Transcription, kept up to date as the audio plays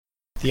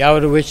The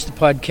hour to which the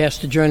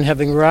podcast adjourned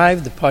having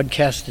arrived, the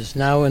podcast is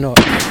now in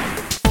order.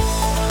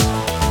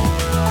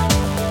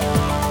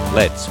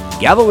 Let's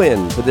gavel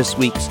in for this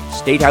week's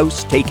State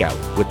House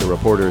Takeout with the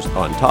reporters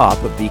on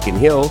top of Beacon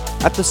Hill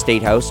at the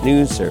State House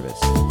News Service.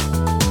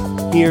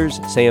 Here's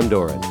Sam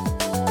Doran.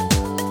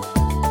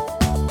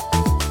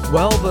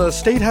 Well, the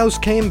State House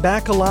came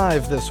back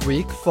alive this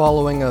week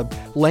following a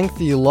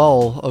lengthy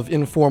lull of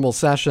informal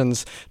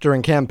sessions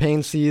during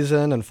campaign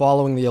season and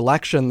following the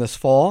election this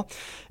fall.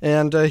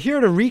 And here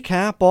to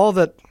recap all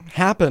that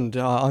happened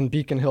on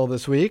Beacon Hill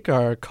this week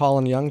are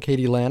Colin Young,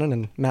 Katie Lannon,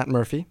 and Matt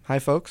Murphy. Hi,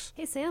 folks.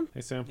 Hey, Sam.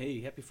 Hey, Sam. Hey,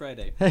 happy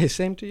Friday. Hey,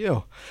 same to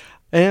you.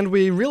 And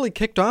we really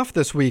kicked off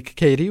this week,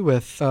 Katie,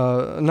 with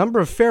a number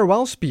of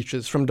farewell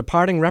speeches from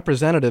departing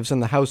representatives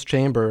in the House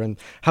chamber. And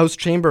House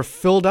chamber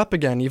filled up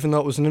again, even though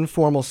it was an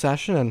informal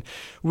session. And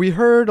we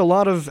heard a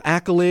lot of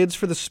accolades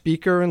for the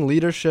speaker and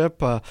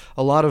leadership, a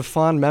lot of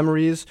fond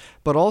memories,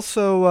 but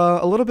also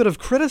a little bit of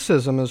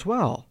criticism as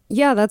well.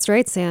 Yeah, that's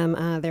right,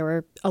 Sam. There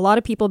were a lot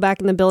of people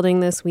back in the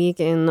building this week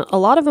and a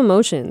lot of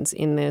emotions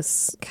in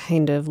this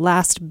kind of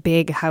last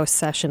big House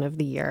session of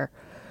the year,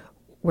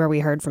 where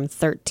we heard from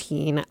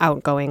 13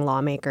 outgoing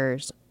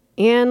lawmakers.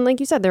 And like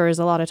you said, there was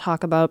a lot of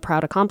talk about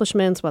proud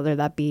accomplishments, whether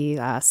that be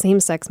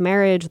same-sex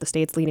marriage, the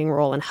state's leading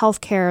role in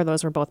healthcare.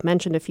 Those were both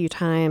mentioned a few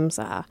times.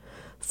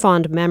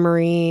 Fond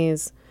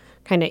memories,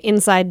 kind of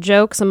inside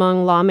jokes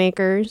among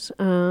lawmakers,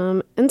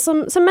 and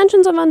some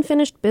mentions of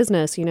unfinished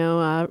business.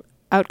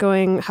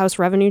 Outgoing House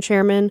Revenue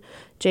Chairman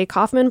Jay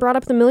Kaufman brought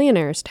up the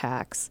millionaire's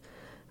tax.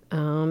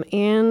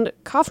 And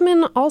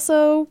Kaufman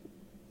also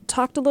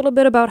talked a little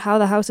bit about how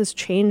the House has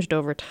changed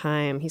over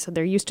time. He said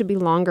there used to be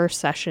longer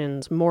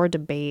sessions, more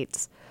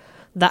debates.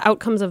 The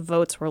outcomes of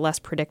votes were less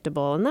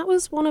predictable. And that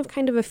was one of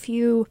kind of a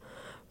few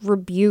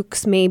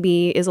rebukes,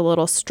 maybe is a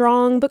little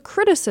strong, but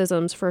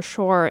criticisms for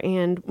sure,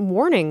 and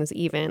warnings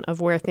even of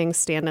where things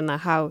stand in the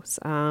House.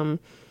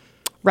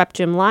 Rep.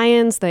 Jim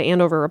Lyons, the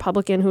Andover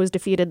Republican who was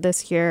defeated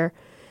this year,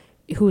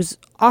 who's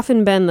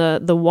often been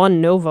the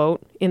one no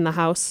vote in the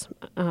House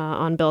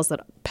on bills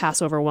that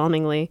pass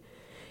overwhelmingly,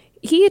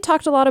 he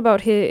talked a lot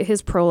about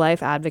his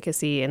pro-life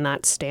advocacy and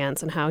that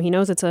stance and how he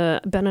knows it's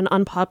been an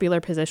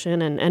unpopular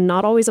position and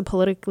not always a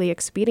politically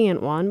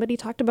expedient one, but he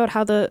talked about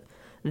how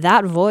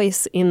that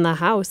voice in the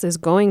House is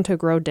going to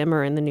grow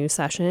dimmer in the new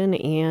session,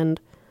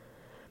 and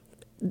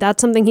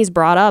that's something he's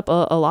brought up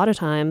a lot of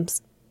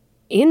times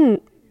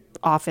in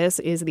office,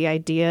 is the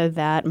idea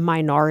that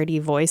minority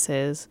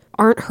voices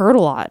aren't heard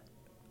a lot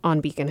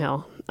on Beacon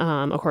Hill,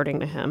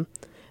 according to him.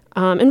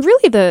 And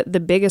really the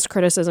biggest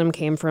criticism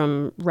came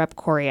from Rep.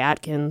 Cori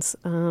Atkins,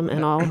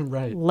 and I'll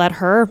let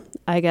her,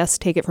 I guess,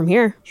 take it from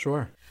here.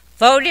 Sure.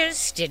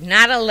 Voters did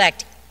not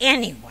elect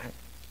anyone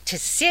to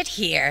sit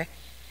here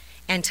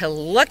and to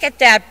look at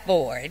that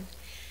board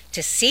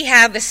to see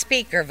how the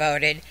speaker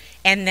voted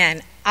and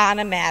then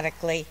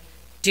automatically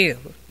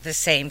do the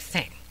same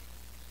thing.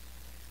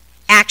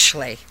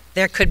 Actually,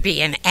 there could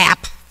be an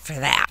app for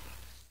that.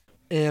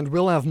 And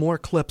we'll have more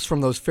clips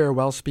from those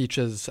farewell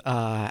speeches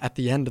at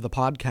the end of the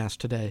podcast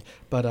today.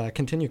 But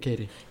continue,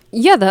 Katie.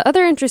 Yeah, the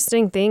other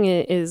interesting thing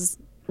is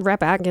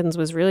Rep. Atkins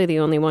was really the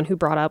only one who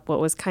brought up what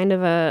was kind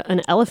of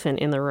an elephant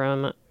in the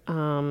room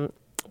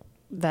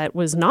that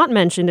was not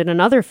mentioned in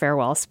another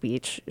farewell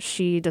speech.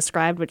 She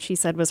described what she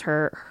said was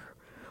her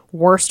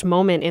worst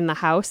moment in the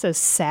House, as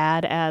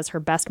sad as her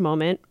best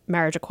moment,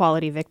 marriage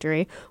equality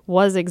victory,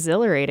 was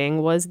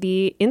exhilarating, was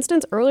the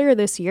instance earlier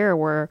this year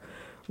where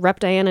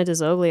Rep. Diana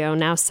DiZoglio,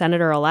 now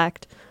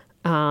Senator-elect,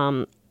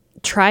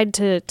 tried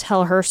to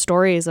tell her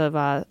stories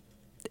of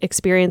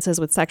experiences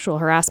with sexual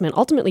harassment,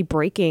 ultimately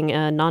breaking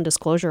a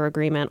non-disclosure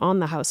agreement on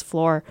the House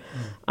floor.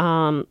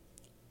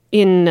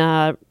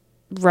 In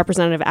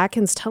Representative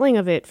Atkins' telling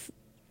of it,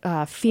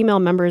 female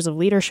members of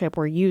leadership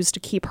were used to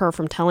keep her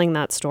from telling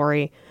that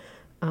story.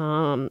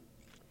 And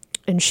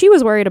she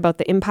was worried about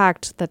the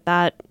impact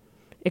that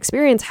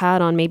experience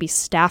had on maybe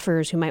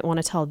staffers who might want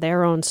to tell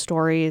their own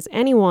stories,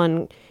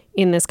 anyone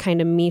in this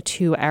kind of Me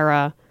Too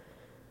era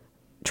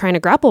trying to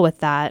grapple with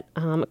that.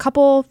 A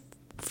couple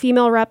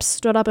female reps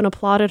stood up and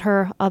applauded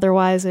her.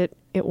 Otherwise, it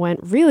went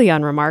really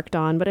unremarked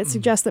on, but it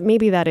suggests that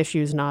maybe that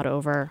issue's not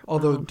over.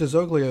 Although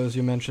DiZoglio, as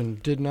you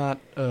mentioned, did not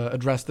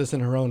address this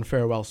in her own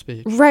farewell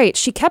speech. Right.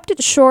 She kept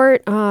it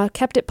short,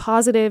 kept it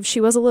positive.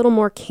 She was a little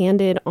more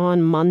candid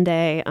on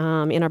Monday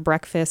in a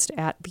breakfast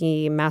at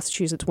the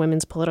Massachusetts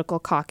Women's Political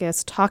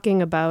Caucus,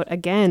 talking about,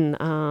 again,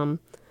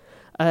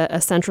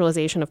 a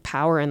centralization of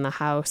power in the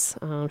House.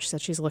 She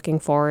said she's looking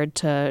forward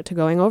to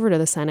going over to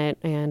the Senate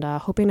and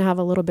hoping to have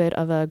a little bit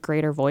of a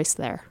greater voice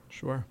there.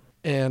 Sure.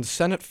 And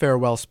Senate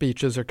farewell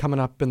speeches are coming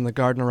up in the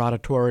Gardner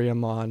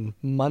Auditorium on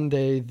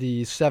Monday,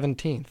 the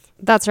 17th.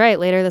 That's right,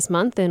 later this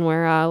month, and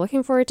we're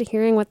looking forward to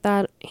hearing what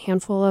that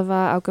handful of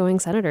outgoing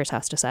senators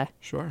has to say.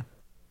 Sure.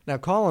 Now,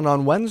 Colin,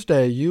 on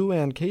Wednesday, you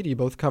and Katie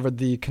both covered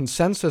the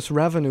consensus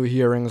revenue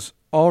hearings,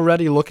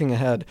 already looking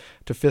ahead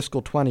to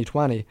fiscal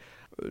 2020.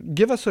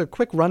 Give us a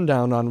quick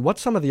rundown on what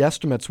some of the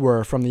estimates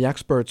were from the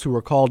experts who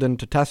were called in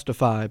to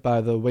testify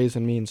by the Ways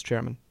and Means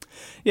chairman.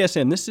 Yes,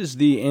 and this is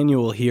the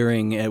annual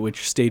hearing at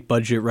which state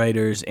budget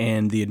writers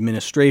and the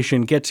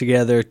administration get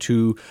together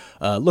to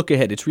look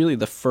ahead. It's really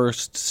the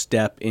first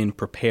step in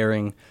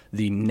preparing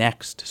the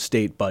next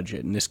state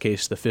budget, in this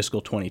case the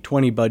fiscal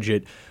 2020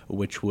 budget,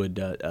 which would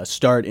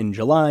start in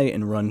July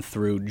and run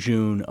through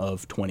June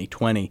of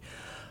 2020.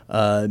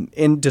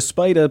 And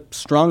despite a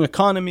strong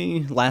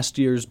economy, last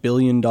year's $1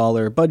 billion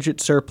budget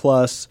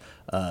surplus,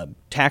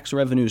 tax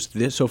revenues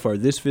so far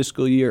this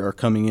fiscal year are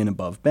coming in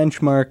above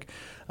benchmark.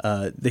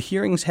 The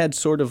hearings had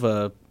sort of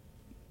a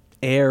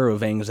air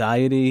of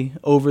anxiety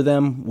over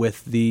them,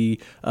 with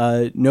the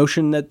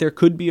notion that there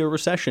could be a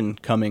recession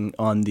coming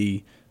on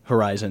the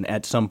horizon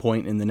at some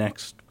point in the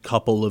next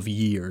couple of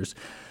years.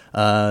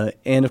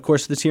 And of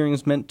course, this hearing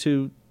is meant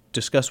to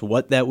discuss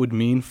what that would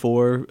mean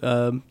for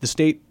the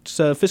state's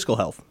fiscal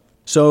health.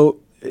 So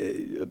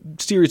a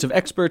series of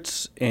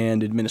experts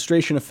and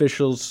administration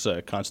officials,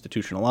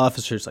 constitutional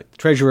officers like the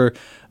treasurer,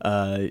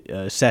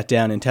 sat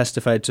down and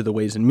testified to the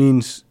Ways and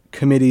Means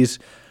committees,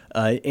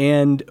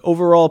 and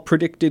overall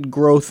predicted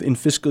growth in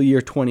fiscal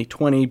year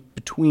 2020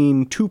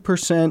 between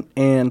 2%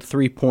 and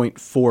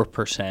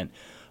 3.4%.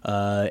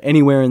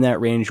 Anywhere in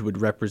that range would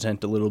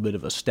represent a little bit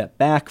of a step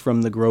back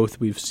from the growth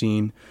we've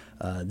seen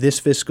this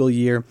fiscal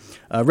year.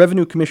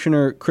 Revenue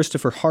Commissioner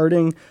Christopher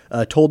Harding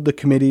told the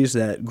committees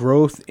that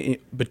growth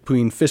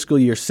between fiscal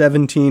year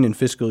 17 and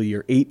fiscal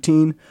year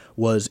 18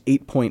 was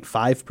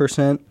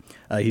 8.5%.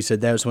 He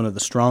said that was one of the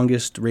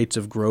strongest rates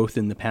of growth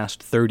in the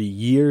past 30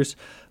 years,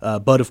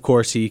 but of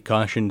course he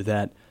cautioned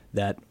that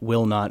that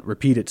will not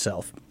repeat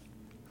itself.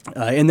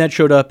 And that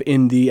showed up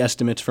in the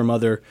estimates from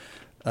other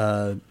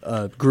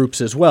groups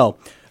as well.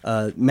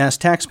 Mass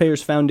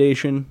Taxpayers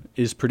Foundation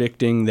is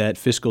predicting that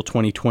fiscal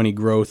 2020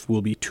 growth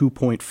will be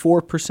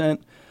 2.4%.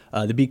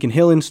 The Beacon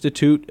Hill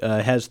Institute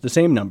has the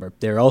same number.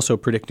 They're also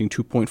predicting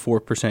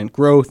 2.4%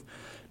 growth.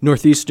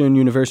 Northeastern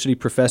University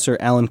professor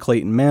Alan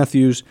Clayton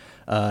Matthews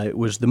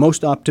was the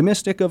most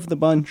optimistic of the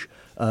bunch,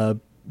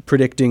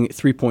 predicting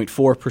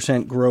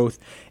 3.4% growth.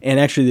 And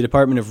actually, the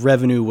Department of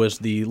Revenue was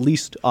the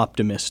least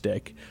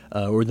optimistic,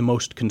 or the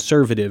most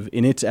conservative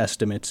in its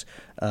estimates,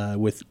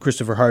 with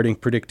Christopher Harding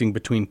predicting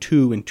between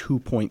 2 and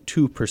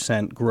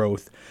 2.2%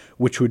 growth,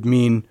 which would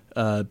mean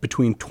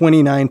between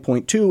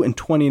 $29.2 and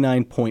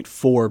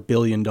 $29.4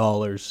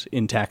 billion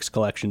in tax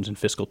collections in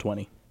fiscal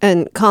 20.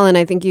 And Colin,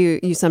 I think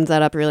you summed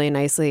that up really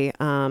nicely.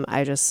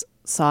 I just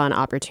saw an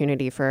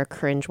opportunity for a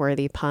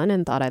cringeworthy pun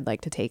and thought I'd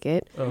like to take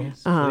it.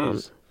 Please.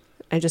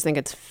 I just think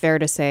it's fair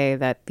to say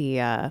that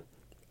the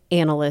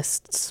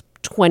analyst's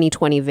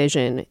 2020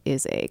 vision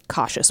is a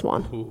cautious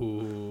one.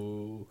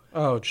 Ooh.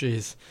 Oh,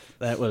 geez.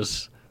 That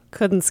was...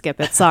 Couldn't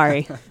skip it.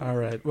 Sorry. All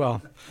right.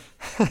 Well,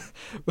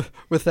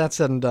 with that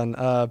said and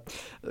done,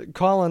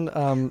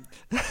 Colin...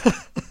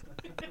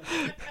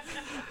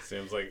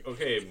 Seems like,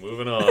 okay,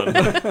 moving on.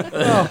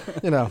 Well,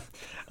 you know.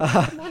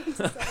 Wanted to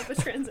set up a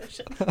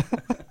transition.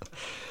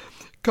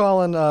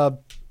 Colin,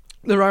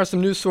 there are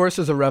some new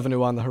sources of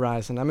revenue on the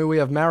horizon. I mean, we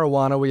have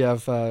marijuana, we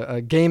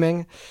have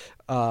gaming,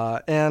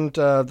 and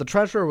the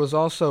treasurer was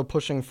also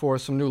pushing for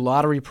some new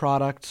lottery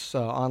products,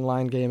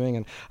 online gaming.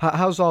 And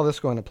how's all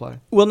this going to play?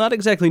 Well, not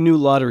exactly new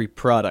lottery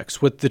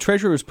products. What the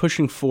treasurer is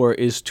pushing for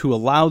is to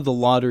allow the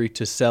lottery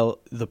to sell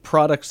the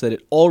products that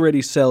it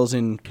already sells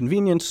in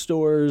convenience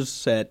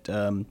stores, at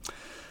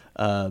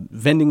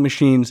vending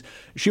machines.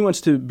 She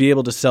wants to be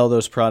able to sell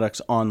those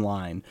products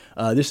online.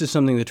 This is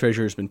something the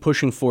treasurer has been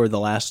pushing for the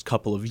last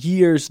couple of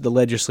years. The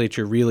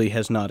legislature really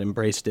has not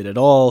embraced it at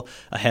all,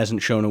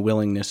 hasn't shown a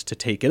willingness to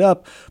take it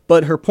up.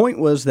 But her point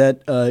was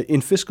that in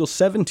fiscal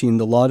 17,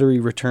 the lottery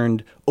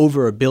returned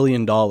over $1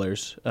 billion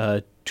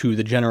to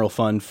the general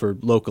fund for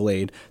local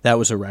aid. That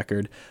was a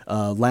record.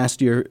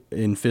 Last year,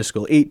 in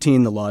fiscal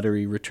 18, the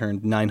lottery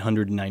returned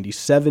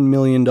 $997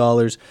 million.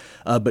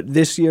 But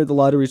this year, the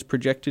lottery is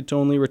projected to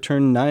only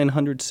return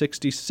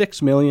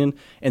 $966 million,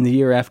 and the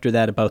year after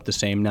that, about the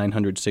same,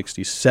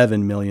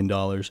 $967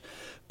 million.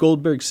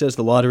 Goldberg says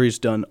the lottery's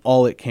done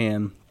all it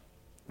can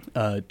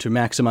to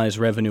maximize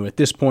revenue at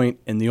this point,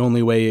 and the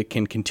only way it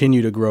can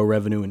continue to grow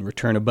revenue and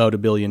return about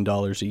 $1 billion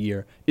a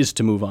year is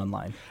to move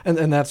online.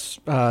 And that's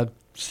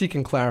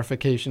seeking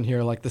clarification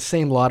here. Like the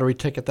same lottery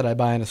ticket that I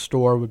buy in a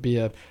store would be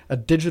a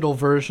digital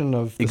version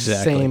of the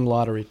same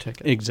lottery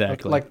ticket.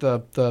 Exactly. Like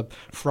the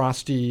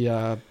Frosty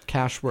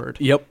cash word.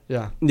 Yep.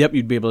 Yeah. Yep,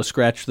 you'd be able to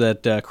scratch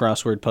that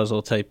crossword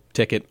puzzle type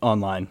ticket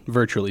online,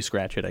 virtually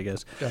scratch it, I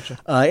guess. Gotcha.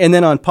 And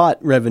then on pot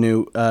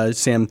revenue,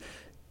 Sam,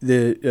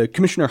 the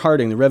Commissioner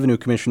Harding, the Revenue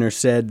Commissioner,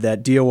 said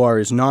that DOR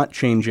is not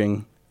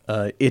changing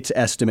its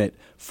estimate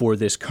for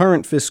this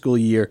current fiscal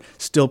year,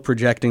 still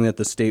projecting that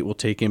the state will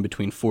take in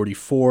between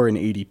 $44 and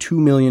 $82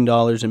 million in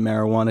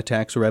marijuana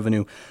tax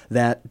revenue.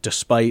 That,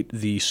 despite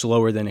the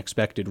slower than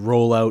expected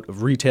rollout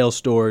of retail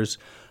stores.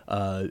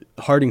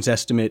 Harding's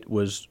estimate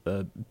was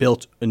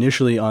built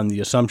initially on the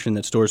assumption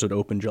that stores would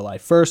open July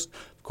 1st.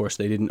 Of course,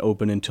 they didn't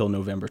open until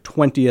November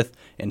 20th,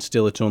 and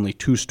still it's only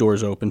 2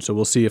 stores open, so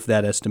we'll see if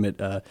that estimate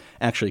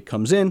actually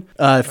comes in.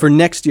 For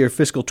next year,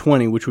 fiscal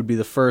 20, which would be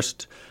the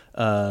first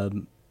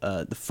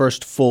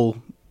full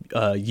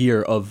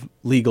year of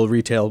legal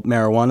retail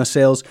marijuana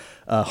sales.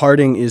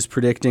 Harding is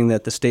predicting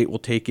that the state will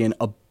take in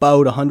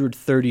about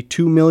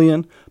 $132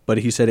 million, but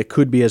he said it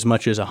could be as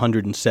much as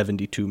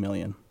 $172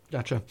 million.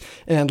 Gotcha.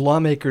 And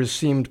lawmakers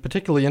seemed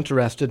particularly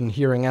interested in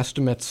hearing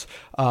estimates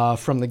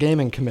from the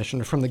Gaming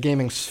Commission, or from the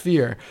gaming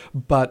sphere,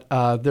 but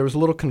there was a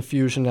little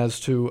confusion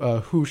as to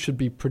who should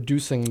be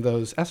producing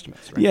those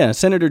estimates, right? Yeah,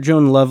 Senator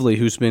Joan Lovely,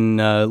 who's been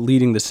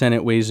leading the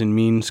Senate Ways and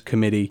Means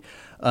Committee,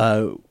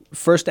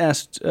 first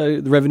asked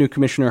the Revenue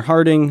Commissioner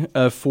Harding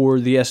for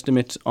the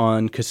estimates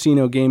on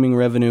casino gaming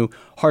revenue.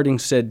 Harding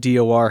said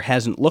DOR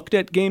hasn't looked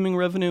at gaming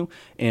revenue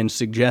and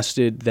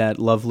suggested that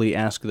Lovely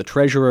ask the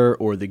Treasurer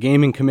or the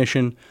Gaming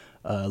Commission.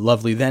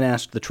 Lovely then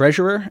asked the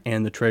Treasurer,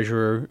 and the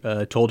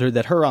Treasurer told her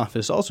that her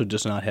office also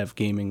does not have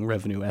gaming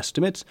revenue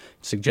estimates,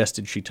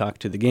 suggested she talk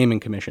to the Gaming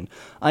Commission.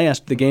 I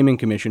asked the Gaming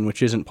Commission,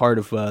 which isn't part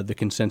of the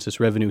consensus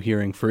revenue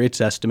hearing, for its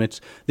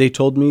estimates. They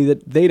told me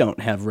that they don't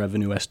have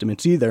revenue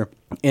estimates either,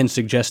 and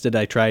suggested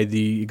I try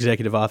the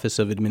Executive Office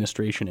of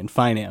Administration and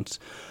Finance.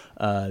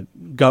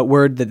 Got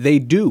word that they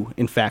do,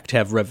 in fact,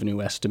 have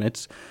revenue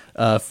estimates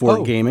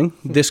for gaming.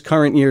 This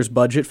current year's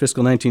budget,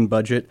 fiscal 19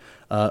 budget,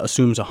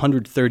 assumes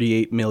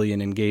 $138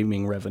 million in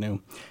gaming revenue.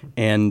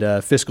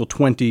 And fiscal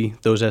 20,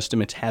 those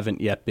estimates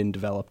haven't yet been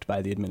developed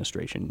by the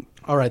administration.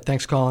 All right,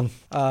 thanks, Colin.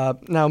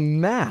 Now,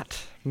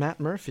 Matt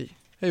Murphy.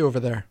 Hey,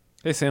 over there.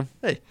 Hey, Sam.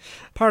 Hey.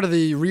 Part of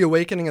the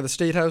reawakening of the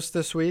State House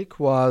this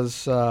week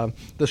was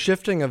the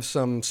shifting of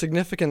some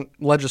significant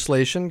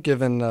legislation,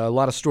 given a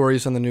lot of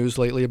stories in the news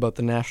lately about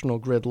the National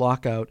Grid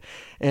lockout.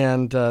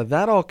 And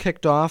that all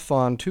kicked off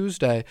on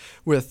Tuesday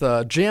with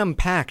a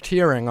jam-packed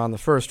hearing on the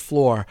first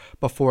floor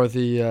before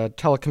the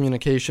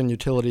Telecommunication,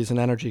 Utilities,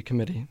 and Energy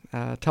Committee.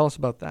 Tell us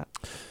about that.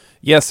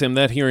 Yes, Sam,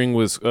 that hearing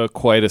was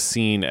quite a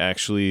scene,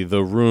 actually.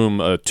 The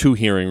room, 2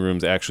 hearing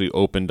rooms, actually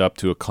opened up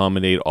to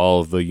accommodate all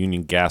of the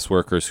union gas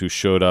workers who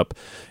showed up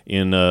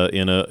in a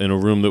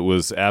room that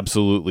was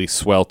absolutely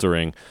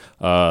sweltering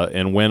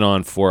and went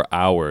on for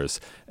hours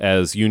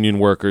as union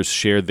workers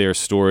shared their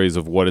stories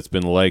of what it's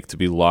been like to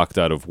be locked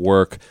out of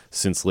work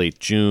since late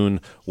June,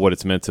 what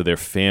it's meant to their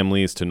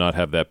families to not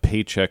have that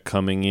paycheck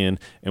coming in,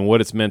 and what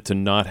it's meant to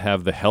not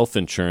have the health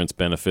insurance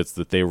benefits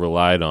that they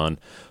relied on.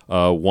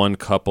 One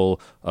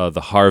couple,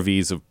 the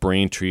Harveys of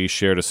Braintree,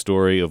 shared a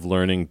story of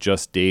learning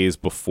just days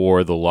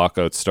before the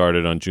lockout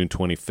started on June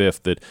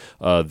 25th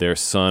that their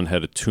son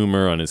had a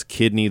tumor on his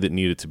kidney that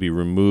needed to be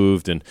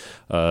removed, and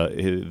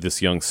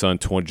this young son,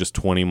 just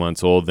 20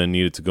 months old, then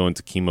needed to go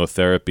into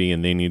chemotherapy,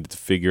 and they needed to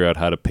figure out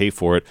how to pay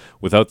for it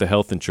without the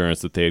health insurance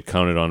that they had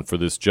counted on for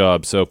this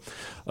job. So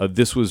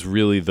this was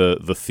really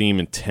the theme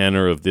and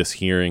tenor of this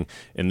hearing,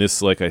 and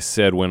this, like I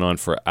said, went on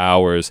for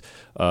hours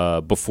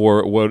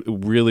before what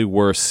really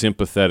were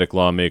sympathetic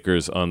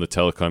lawmakers on the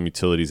Telecom,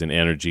 Utilities, and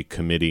Energy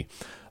Committee.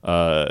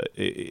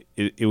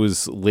 It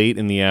was late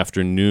in the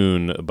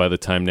afternoon by the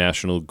time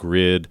National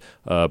Grid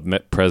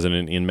met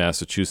President in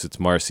Massachusetts,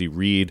 Marcy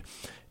Reed,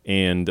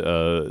 and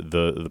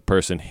the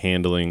person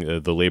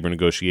handling the labor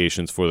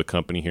negotiations for the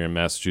company here in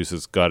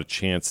Massachusetts got a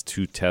chance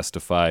to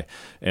testify,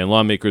 and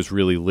lawmakers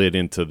really lit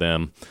into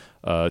them,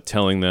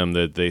 telling them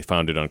that they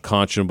found it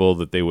unconscionable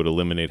that they would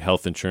eliminate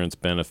health insurance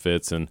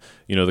benefits, and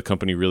the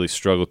company really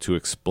struggled to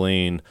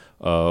explain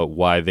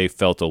why they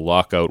felt a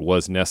lockout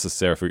was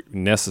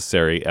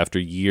necessary after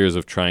years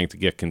of trying to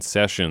get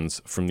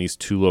concessions from these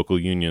 2 local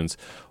unions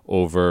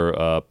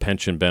over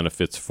pension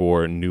benefits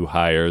for new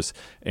hires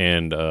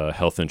and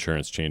health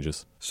insurance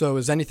changes. So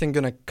is anything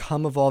going to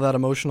come of all that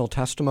emotional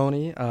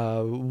testimony?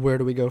 Where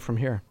do we go from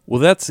here? Well,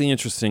 that's the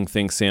interesting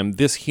thing, Sam.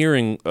 This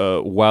hearing,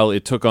 while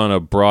it took on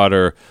a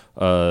broader,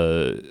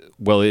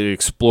 it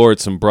explored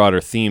some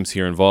broader themes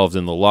here involved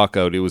in the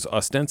lockout, it was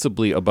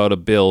ostensibly about a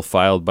bill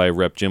filed by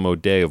Rep. Jim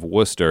O'Day of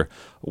Worcester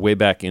way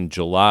back in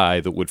July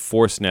that would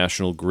force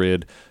National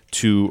Grid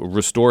to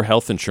restore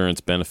health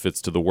insurance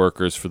benefits to the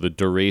workers for the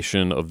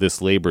duration of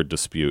this labor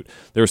dispute.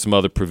 There are some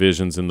other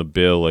provisions in the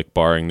bill, like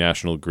barring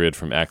National Grid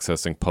from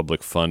accessing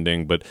public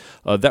funding, but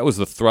that was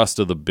the thrust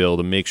of the bill,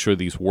 to make sure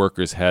these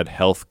workers had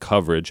health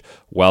coverage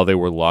while they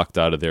were locked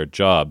out of their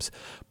jobs.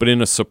 But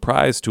in a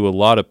surprise to a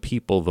lot of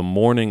people, the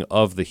morning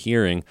of the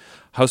hearing,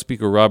 House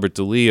Speaker Robert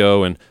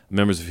DeLeo and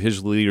members of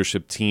his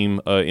leadership team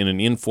in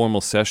an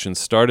informal session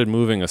started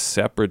moving a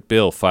separate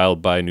bill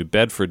filed by New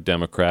Bedford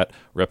Democrat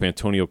Rep.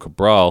 Antonio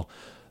Cabral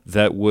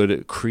that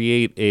would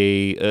create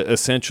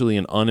essentially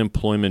an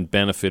unemployment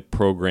benefit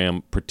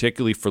program,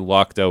 particularly for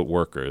locked out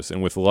workers.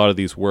 And with a lot of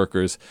these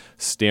workers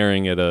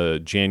staring at a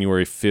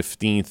January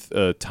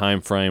 15th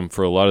time frame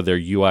for a lot of their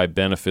UI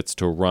benefits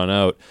to run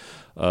out,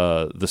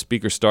 the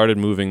Speaker started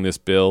moving this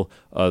bill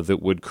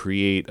that would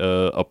create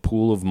a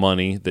pool of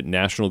money that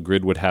National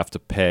Grid would have to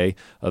pay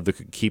that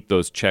could keep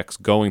those checks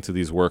going to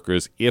these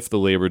workers if the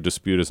labor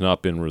dispute has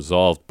not been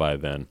resolved by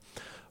then.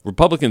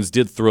 Republicans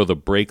did throw the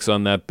brakes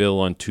on that bill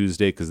on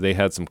Tuesday because they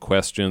had some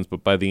questions,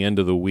 but by the end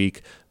of the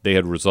week, they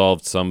had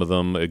resolved some of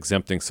them,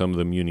 exempting some of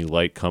the Muni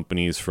Light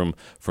companies from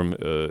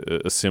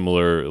a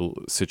similar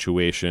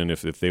situation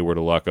if they were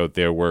to lock out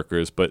their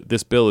workers. But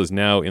this bill is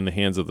now in the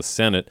hands of the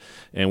Senate,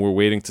 and we're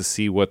waiting to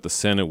see what the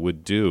Senate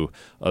would do.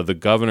 The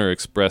governor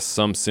expressed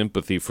some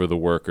sympathy for the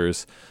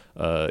workers.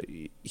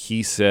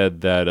 He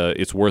said that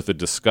it's worth a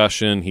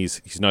discussion.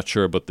 He's not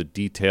sure about the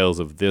details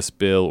of this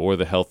bill or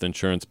the health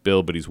insurance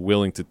bill, but he's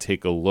willing to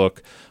take a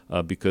look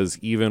because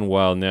even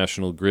while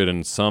National Grid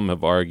and some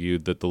have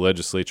argued that the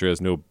legislature has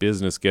no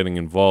business getting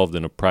involved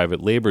in a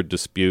private labor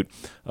dispute,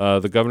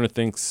 the governor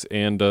thinks,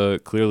 and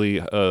clearly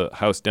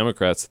House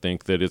Democrats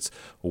think, that it's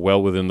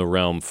well within the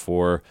realm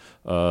for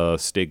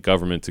state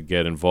government to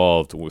get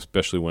involved,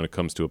 especially when it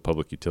comes to a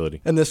public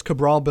utility. And this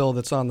Cabral bill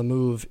that's on the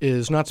move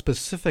is not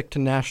specific to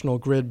National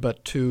Grid,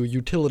 but to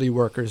utility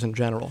workers in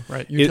general,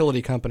 right?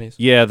 Utility companies.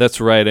 Yeah,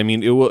 that's right. I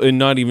mean, and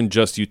not even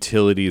just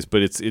utilities,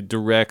 but it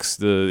directs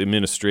the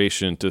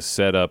administration to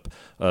set up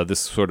this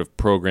sort of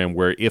program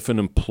where if an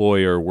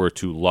employer were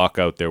to lock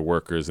out their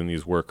workers and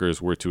these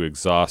workers were to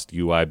exhaust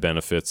UI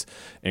benefits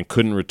and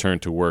couldn't return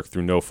to work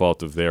through no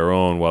fault of their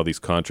own while these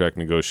contract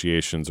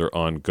negotiations are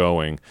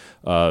ongoing,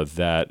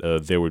 that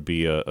there would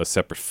be a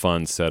separate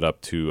fund set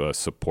up to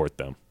support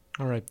them.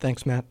 All right.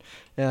 Thanks, Matt.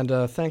 And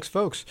thanks,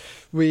 folks.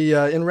 We,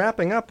 in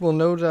wrapping up, we'll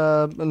note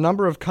a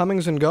number of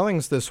comings and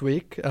goings this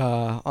week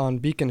on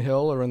Beacon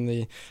Hill or in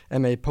the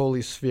MA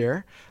Poly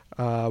sphere.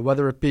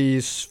 Whether it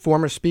be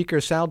former Speaker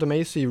Sal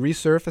DeMacy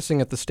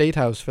resurfacing at the State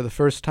House for the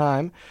first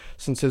time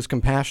since his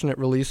compassionate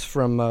release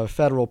from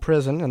federal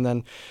prison, and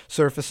then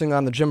surfacing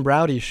on the Jim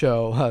Braude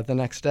show the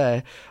next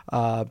day,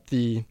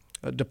 the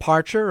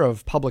departure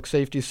of Public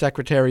Safety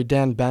Secretary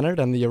Dan Bennett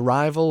and the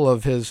arrival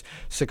of his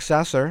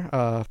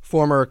successor,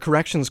 former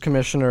Corrections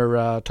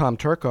Commissioner Tom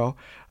Turco,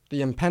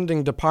 the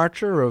impending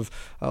departure of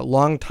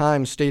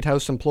longtime State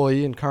House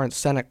employee and current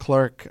Senate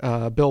clerk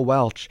Bill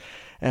Welch,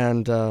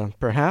 and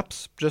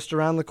perhaps just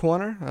around the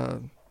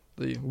corner,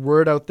 the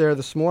word out there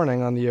this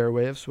morning on the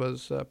airwaves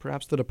was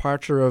perhaps the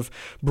departure of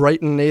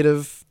Brighton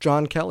native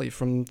John Kelly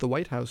from the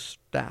White House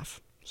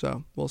staff.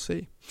 So we'll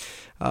see.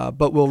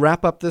 But we'll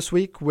wrap up this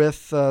week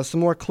with some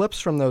more clips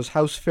from those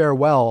House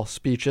farewell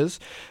speeches.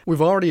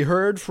 We've already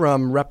heard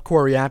from Rep.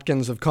 Corey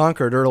Atkins of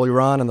Concord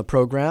earlier on in the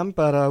program,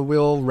 but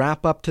we'll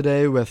wrap up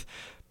today with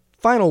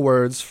final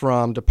words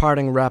from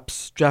departing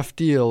reps Jeff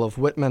Deal of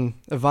Whitman,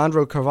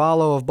 Evandro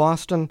Carvalho of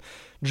Boston,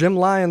 Jim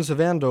Lyons of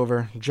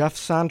Andover, Jeff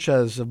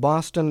Sanchez of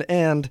Boston,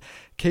 and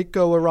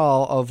Keiko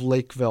Aral of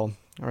Lakeville.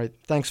 All right.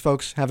 Thanks,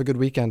 folks. Have a good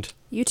weekend.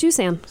 You too,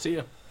 Sam. See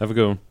ya. Have a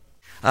good one.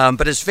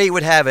 But as fate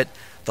would have it,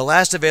 the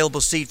last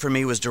available seat for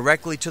me was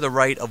directly to the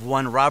right of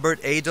one Robert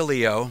A.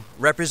 DeLeo,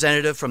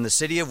 representative from the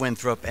city of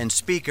Winthrop and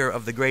Speaker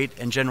of the Great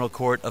and General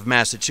Court of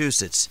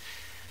Massachusetts.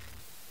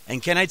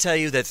 And can I tell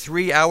you that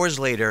 3 hours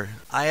later,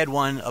 I had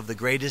one of the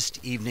greatest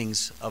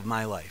evenings of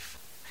my life.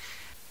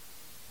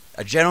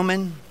 A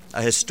gentleman,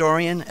 a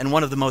historian, and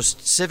one of the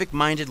most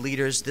civic-minded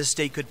leaders this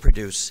state could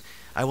produce.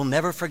 I will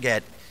never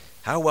forget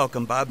how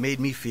welcome Bob made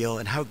me feel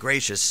and how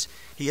gracious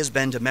he has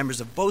been to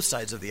members of both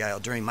sides of the aisle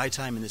during my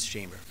time in this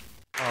chamber.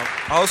 I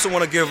also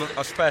want to give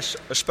a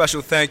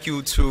special thank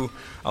you to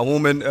a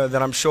woman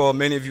that I'm sure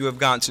many of you have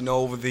gotten to know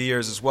over the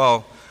years as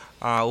well,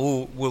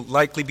 who will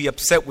likely be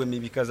upset with me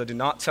because I did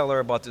not tell her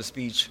about this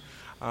speech.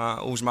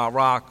 Who's my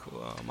rock,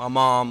 my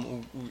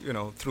mom,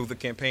 who, through the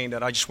campaign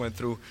that I just went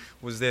through,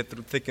 was there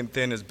through thick and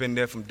thin, has been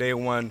there from day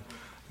one.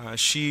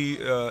 She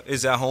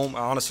is at home. I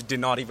honestly did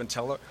not even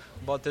tell her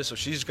about this, so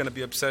she's going to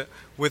be upset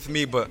with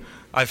me, but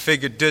I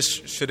figured this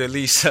should at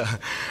least,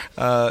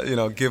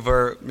 give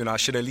her, I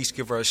should at least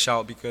give her a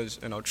shout because,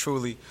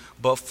 truly,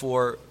 but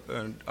for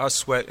our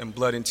sweat and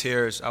blood and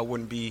tears, I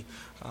wouldn't be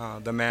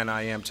the man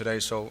I am today.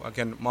 So,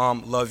 again,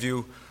 Mom, love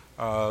you.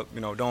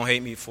 Don't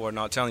hate me for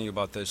not telling you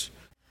about this.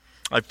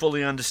 I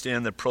fully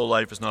understand that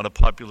pro-life is not a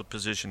popular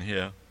position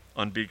here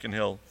on Beacon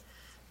Hill,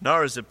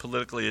 nor is it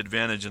politically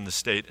advantaged in the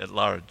state at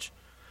large.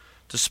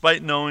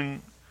 Despite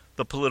knowing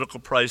the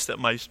political price that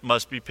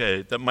might be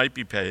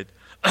paid,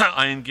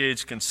 I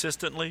engage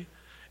consistently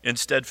and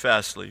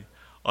steadfastly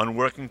on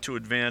working to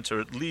advance or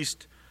at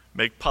least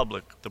make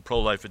public the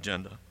pro-life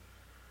agenda.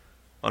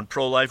 On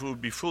pro-life, it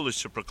would be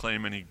foolish to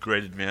proclaim any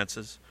great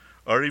advances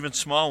or even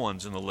small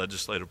ones in the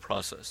legislative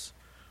process,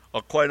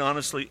 or quite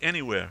honestly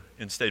anywhere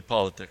in state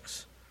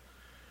politics.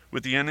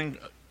 With the ending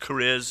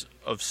careers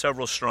of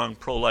several strong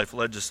pro-life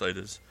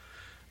legislators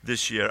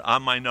this year, our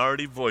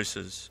minority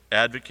voices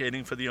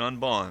advocating for the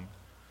unborn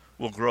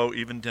will grow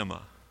even dimmer.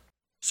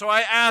 So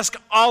I ask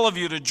all of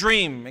you to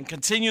dream and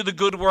continue the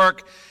good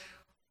work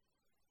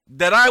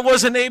that I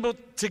wasn't able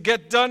to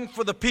get done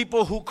for the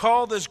people who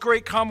call this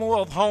great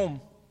Commonwealth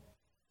home.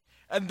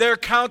 And they're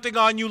counting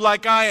on you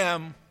like I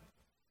am.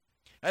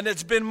 And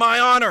it's been my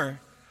honor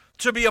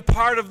to be a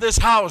part of this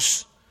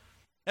house.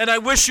 And I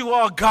wish you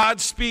all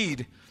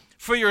Godspeed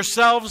for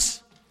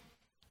yourselves,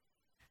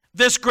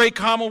 this great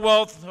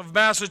Commonwealth of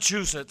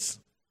Massachusetts.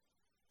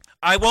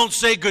 I won't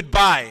say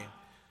goodbye,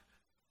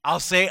 I'll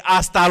say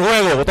hasta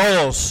luego,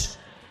 todos.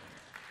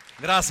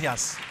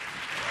 Gracias.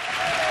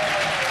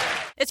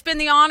 It's been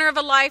the honor of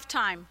a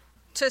lifetime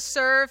to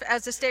serve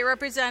as the state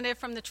representative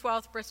from the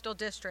 12th Bristol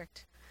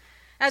District.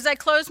 As I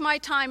close my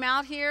time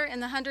out here in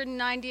the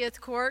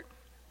 190th Court,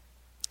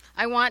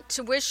 I want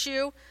to wish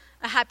you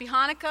a happy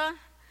Hanukkah,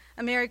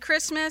 a Merry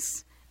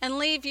Christmas, and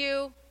leave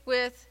you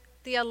with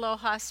the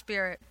Aloha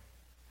spirit.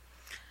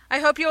 I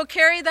hope you will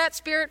carry that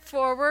spirit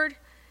forward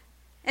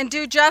and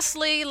do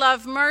justly,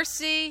 love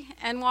mercy,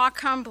 and walk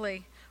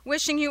humbly.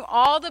 Wishing you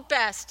all the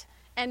best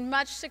and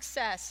much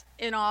success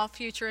in all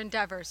future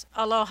endeavors.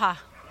 Aloha.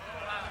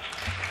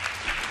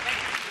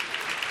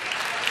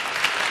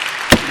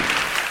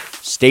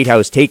 State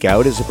House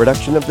Takeout is a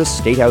production of the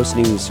State House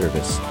News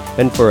Service.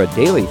 And for a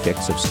daily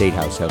fix of State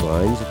House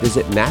headlines,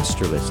 visit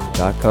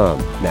masterlist.com.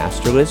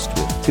 Masterlist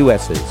with 2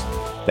 S's.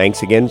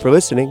 Thanks again for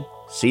listening.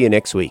 See you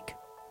next week.